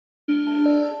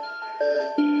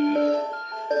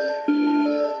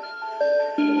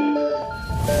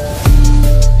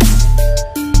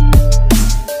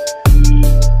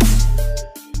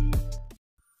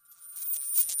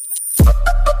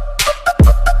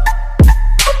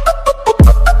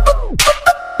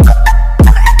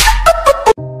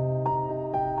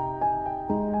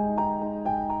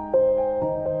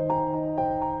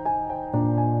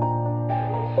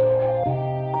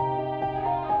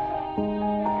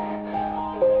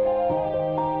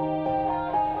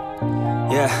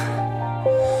Yeah.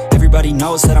 Everybody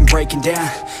knows that I'm breaking down.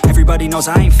 Everybody knows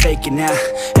I ain't faking now.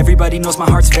 Everybody knows my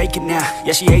heart's vacant now.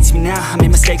 Yeah, she hates me now, I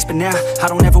made mistakes but now I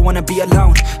don't ever wanna be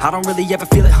alone. I don't really ever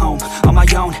feel at home. On my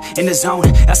own, in the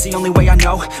zone, that's the only way I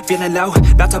know. Feeling low,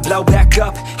 about to blow back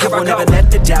up. Here I won't ever let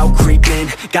the doubt creep in.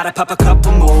 Gotta pop a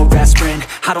couple more aspirin.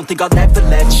 I don't think I'll ever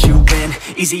let you in.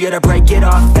 Easier to break it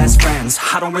off best friends.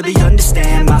 I don't really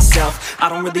understand myself. I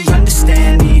don't really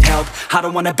understand, need help. I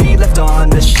don't wanna be left on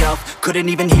the shelf. Couldn't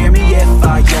even hear me if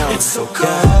I yelled. It's so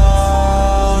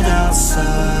cold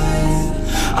outside,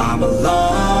 I'm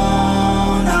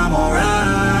alone, I'm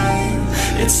alright.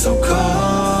 It's so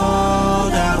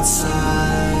cold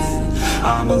outside,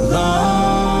 I'm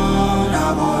alone,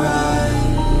 I'm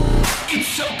alright. It's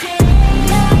so cold.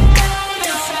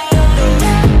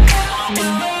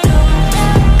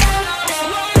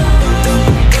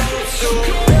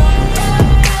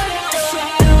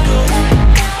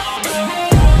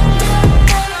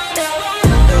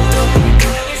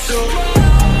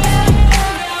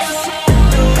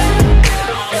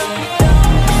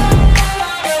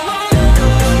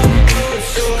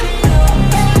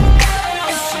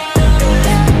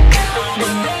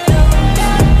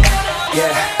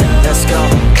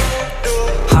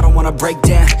 Break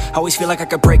down, always feel like I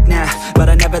could break now, but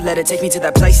I never let it take me to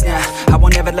that place now. I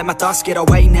won't ever let my thoughts get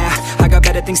away now. I got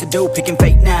better things to do, picking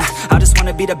fate now. I just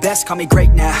wanna be the best, call me great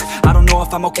now. I don't know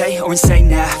if I'm okay or insane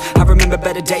now. I remember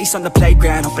better days on the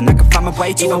playground, hoping I can find my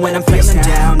way. Even when I'm feeling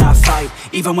down, I fight.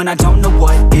 Even when I don't know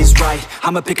what is right,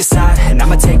 I'ma pick a side and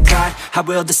I'ma take pride. I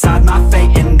will decide my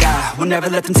fate and I will never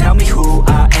let them tell me who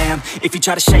I am. If you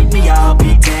try to shake me, I'll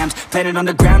be damned. Planet on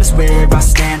the ground is where I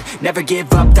stand. Never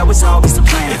give up, that was always the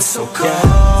plan. It's so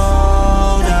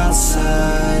cold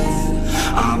outside,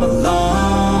 I'm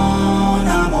alone,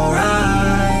 I'm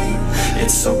alright.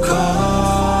 It's so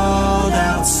cold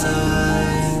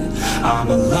outside, I'm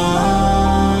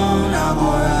alone, I'm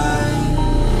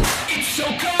alright. It's so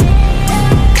cold.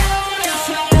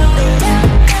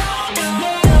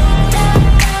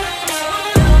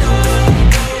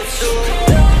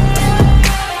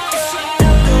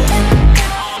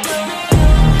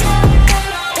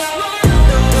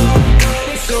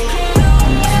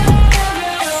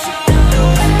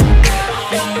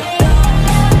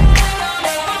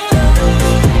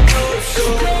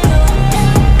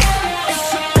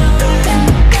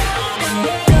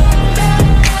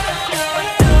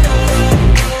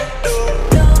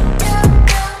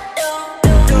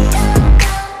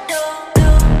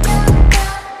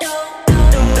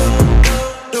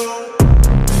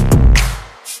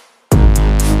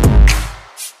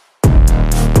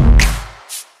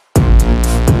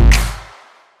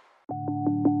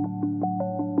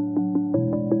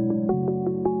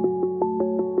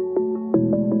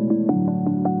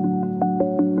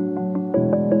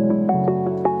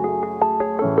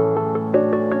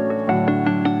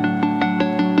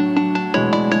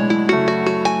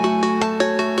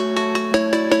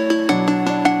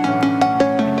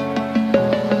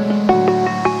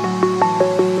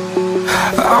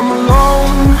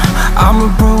 I'm a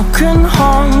broken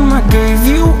home. I gave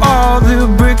you all the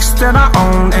bricks that I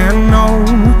own and know.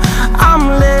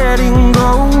 I'm letting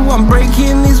go. I'm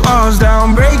breaking these walls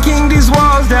down, breaking these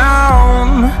walls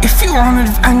down. If you want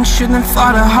adventure, then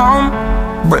fly to home.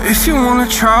 But if you wanna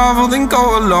travel, then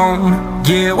go alone.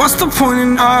 Yeah, what's the point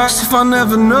in us if I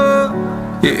never know?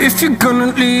 Yeah, if you're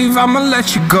gonna leave, I'ma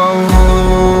let you go.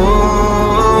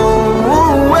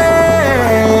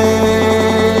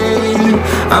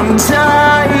 I'm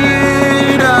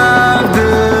tired of the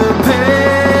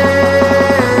pain.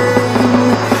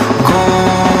 Go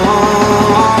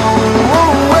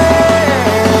away.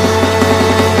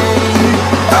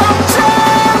 I'm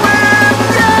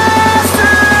tired of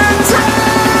wasting time.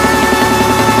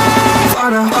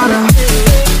 Fada, fada.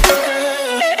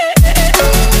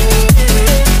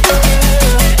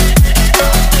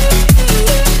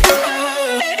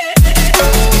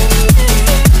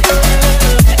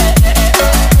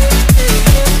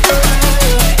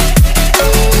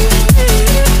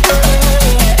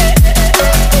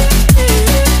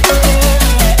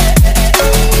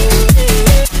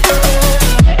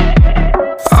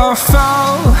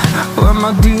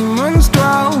 My demons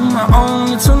dwell, my own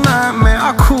little nightmare,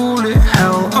 I call it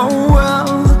hell, oh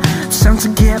well. It's time to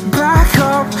get back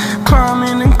up,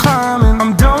 climbing and climbing.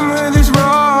 I'm done with this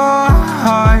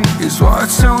ride, is what I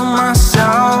tell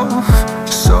myself,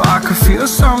 so I could feel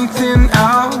something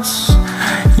else.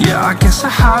 Yeah, I guess I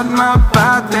had my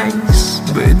bad days,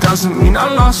 but it doesn't mean I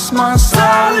lost my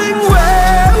style. Darling,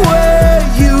 where were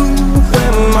you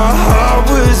when my heart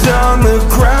was on the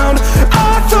ground?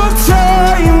 I thought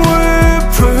time would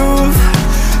prove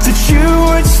that you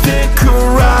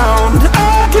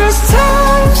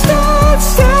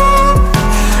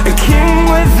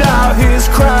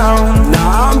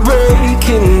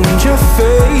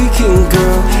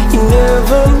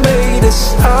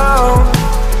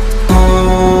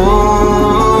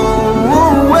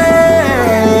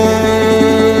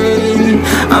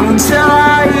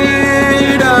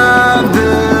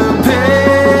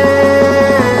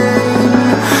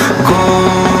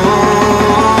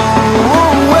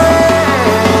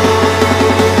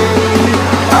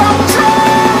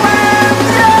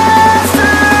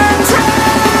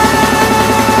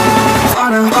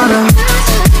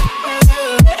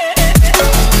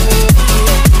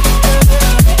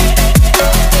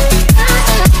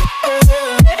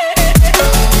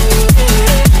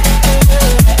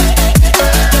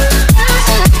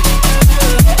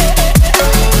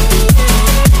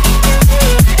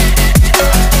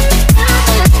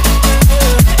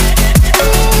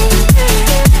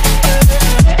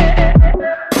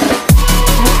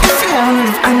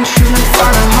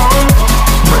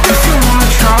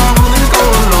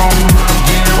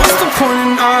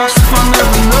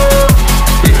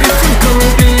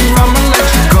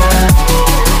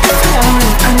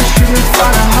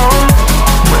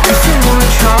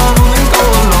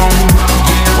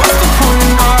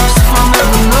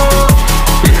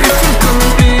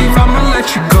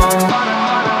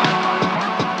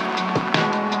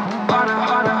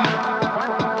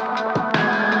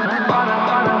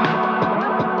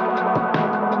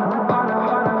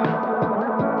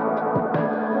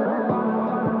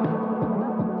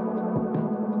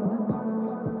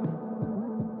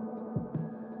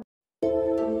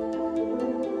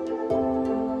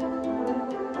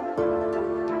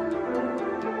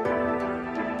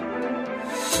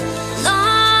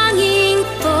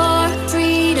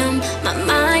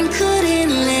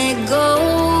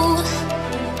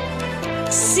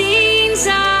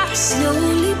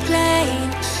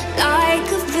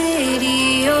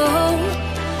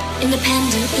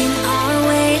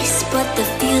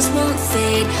colors won't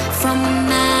fade from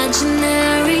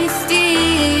imaginary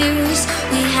fears.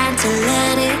 We had to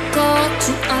let it go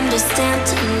to understand,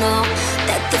 to know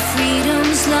that the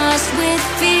freedom's lost with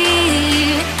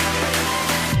fear.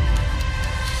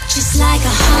 Just like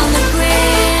a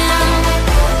hologram,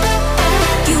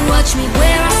 you watch me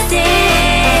where I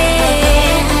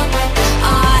stand.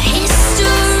 Our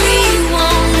history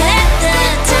won't let the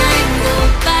time go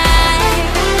by.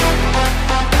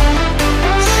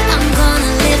 I'm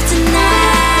gonna live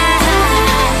tonight.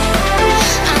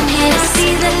 I'm here to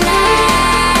see the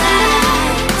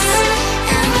lights,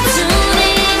 and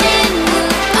tuning in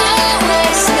will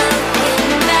always looking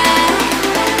back.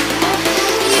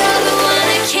 You're the one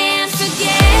I can't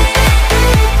forget.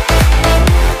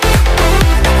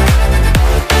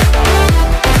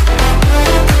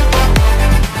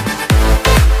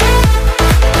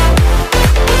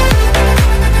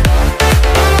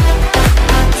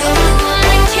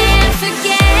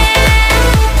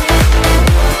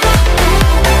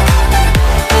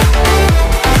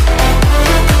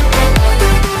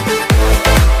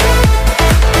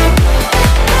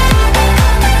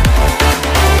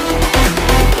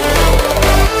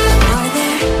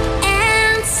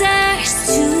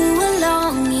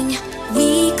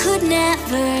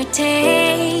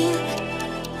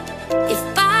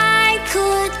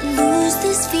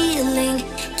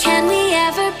 Can we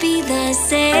ever be the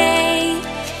same?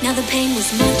 Now the pain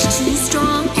was much too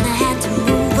strong, and I